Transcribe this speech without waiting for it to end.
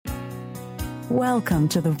Welcome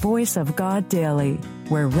to the Voice of God Daily,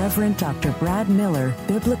 where Reverend Dr. Brad Miller,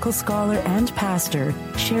 biblical scholar and pastor,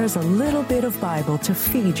 shares a little bit of Bible to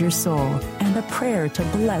feed your soul and a prayer to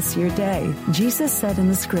bless your day. Jesus said in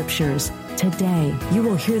the Scriptures, "Today you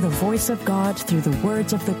will hear the voice of God through the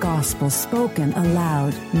words of the gospel spoken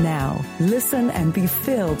aloud." Now, listen and be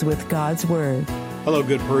filled with God's Word. Hello,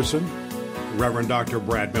 good person. Reverend Dr.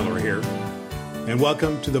 Brad Miller here, and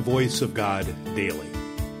welcome to the Voice of God Daily,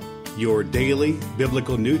 your daily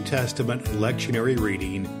biblical New Testament lectionary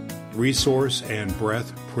reading, resource, and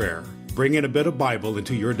breath prayer. Bring in a bit of Bible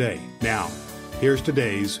into your day. Now, here's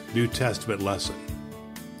today's New Testament lesson.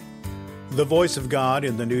 The voice of God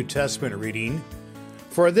in the New Testament reading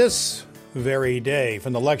for this very day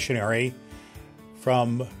from the lectionary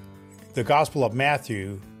from the Gospel of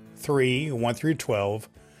Matthew 3, 1 through 12,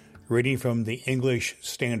 reading from the English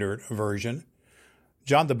Standard Version.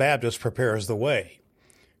 John the Baptist prepares the way.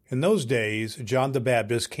 In those days, John the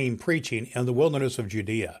Baptist came preaching in the wilderness of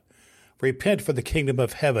Judea, "Repent, for the kingdom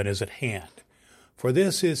of heaven is at hand." For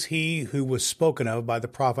this is he who was spoken of by the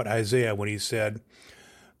prophet Isaiah when he said,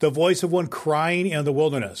 "The voice of one crying in the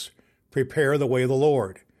wilderness, prepare the way of the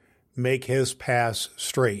Lord, make his paths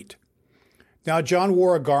straight." Now John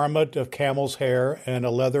wore a garment of camel's hair and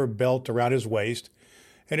a leather belt around his waist,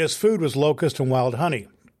 and his food was locust and wild honey.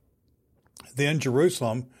 Then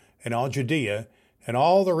Jerusalem and all Judea and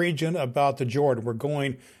all the region about the Jordan were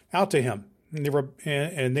going out to him,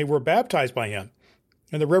 and they were baptized by him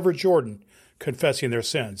in the river Jordan, confessing their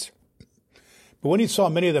sins. But when he saw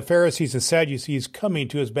many of the Pharisees and Sadducees coming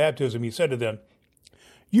to his baptism, he said to them,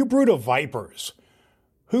 "You brood of vipers,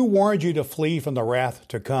 who warned you to flee from the wrath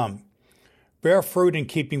to come? Bear fruit in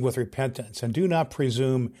keeping with repentance, and do not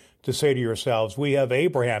presume to say to yourselves, 'We have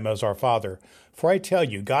Abraham as our father.' For I tell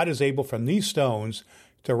you, God is able from these stones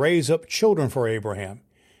to raise up children for Abraham.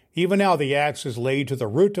 Even now the axe is laid to the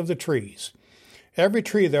root of the trees. Every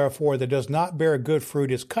tree, therefore, that does not bear good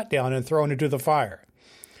fruit is cut down and thrown into the fire.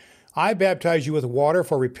 I baptize you with water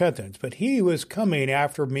for repentance, but he who is coming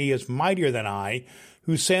after me is mightier than I,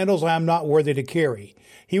 whose sandals I am not worthy to carry.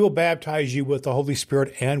 He will baptize you with the Holy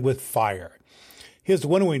Spirit and with fire. His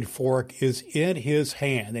winnowing fork is in his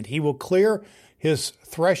hand, and he will clear his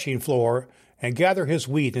threshing floor and gather his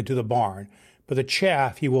wheat into the barn, but the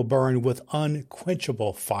chaff he will burn with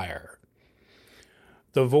unquenchable fire."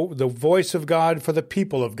 The voice of God for the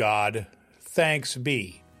people of God. Thanks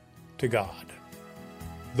be to God.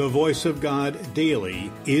 The Voice of God Daily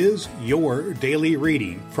is your daily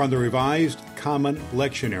reading from the Revised Common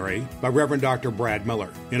Lectionary by Reverend Dr. Brad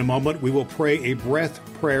Miller. In a moment, we will pray a breath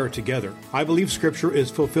prayer together. I believe Scripture is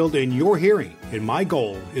fulfilled in your hearing, and my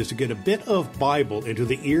goal is to get a bit of Bible into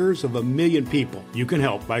the ears of 1 million people. You can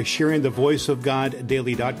help by sharing the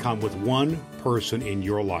voiceofgoddaily.com with one person in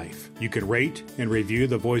your life. You can rate and review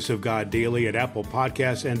the Voice of God Daily at Apple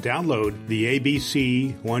Podcasts and download the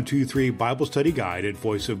ABC 123 Bible Study Guide at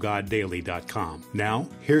voiceofgoddaily.com. Now,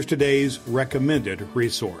 here's today's recommended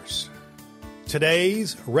resource.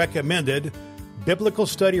 Today's recommended biblical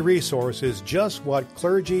study resource is just what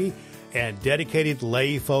clergy and dedicated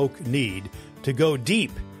lay folk need to go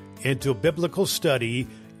deep into biblical study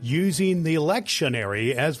using the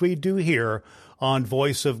lectionary as we do here on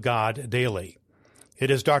Voice of God Daily. It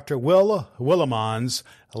is Dr. Will Willimon's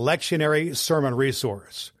lectionary sermon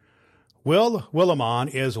resource. Will Willimon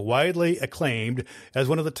is widely acclaimed as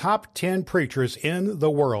one of the top 10 preachers in the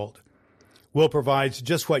world. Will provides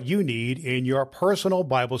just what you need in your personal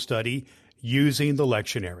Bible study using the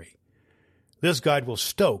lectionary. This guide will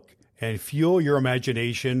stoke and fuel your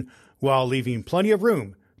imagination while leaving plenty of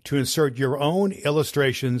room to insert your own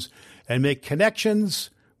illustrations and make connections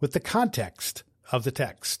with the context of the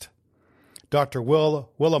text. Dr. Will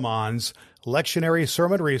Willimon's lectionary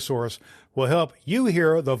sermon resource will help you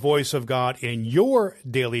hear the voice of God in your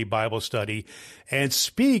daily Bible study and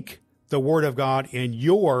speak the Word of God in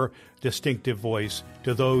your distinctive voice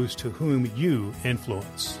to those to whom you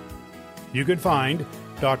influence. You can find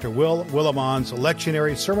Dr. Will Willimon's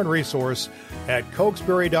lectionary sermon resource at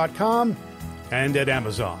Cokesbury.com and at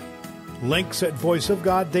Amazon. Links at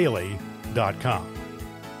voiceofgoddaily.com.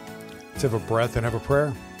 Let's have a breath and have a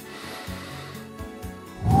prayer.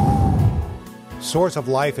 Source of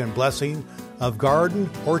life and blessing, of garden,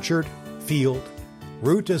 orchard, field,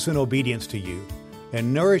 root us in obedience to you,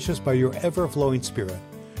 and nourish us by your ever-flowing Spirit,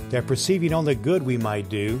 that perceiving all the good we might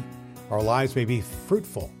do, our lives may be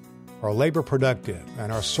fruitful, our labor productive,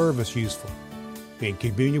 and our service useful, in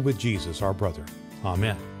communion with Jesus, our brother.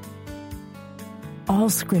 Amen. All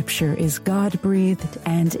Scripture is God-breathed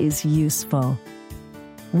and is useful.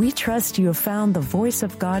 We trust you have found the Voice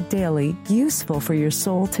of God Daily useful for your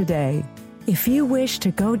soul today. If you wish to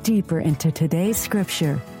go deeper into today's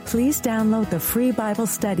scripture, please download the free Bible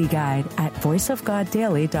study guide at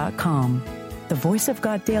voiceofgoddaily.com. The Voice of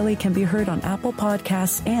God Daily can be heard on Apple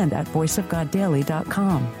Podcasts and at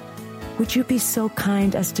voiceofgoddaily.com. Would you be so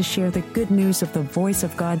kind as to share the good news of the Voice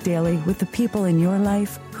of God Daily with the people in your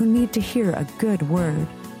life who need to hear a good word?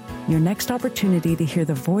 Your next opportunity to hear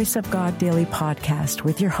the Voice of God Daily podcast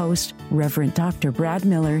with your host, Reverend Dr. Brad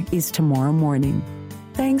Miller, is tomorrow morning.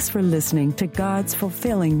 Thanks for listening to God's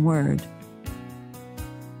fulfilling Word.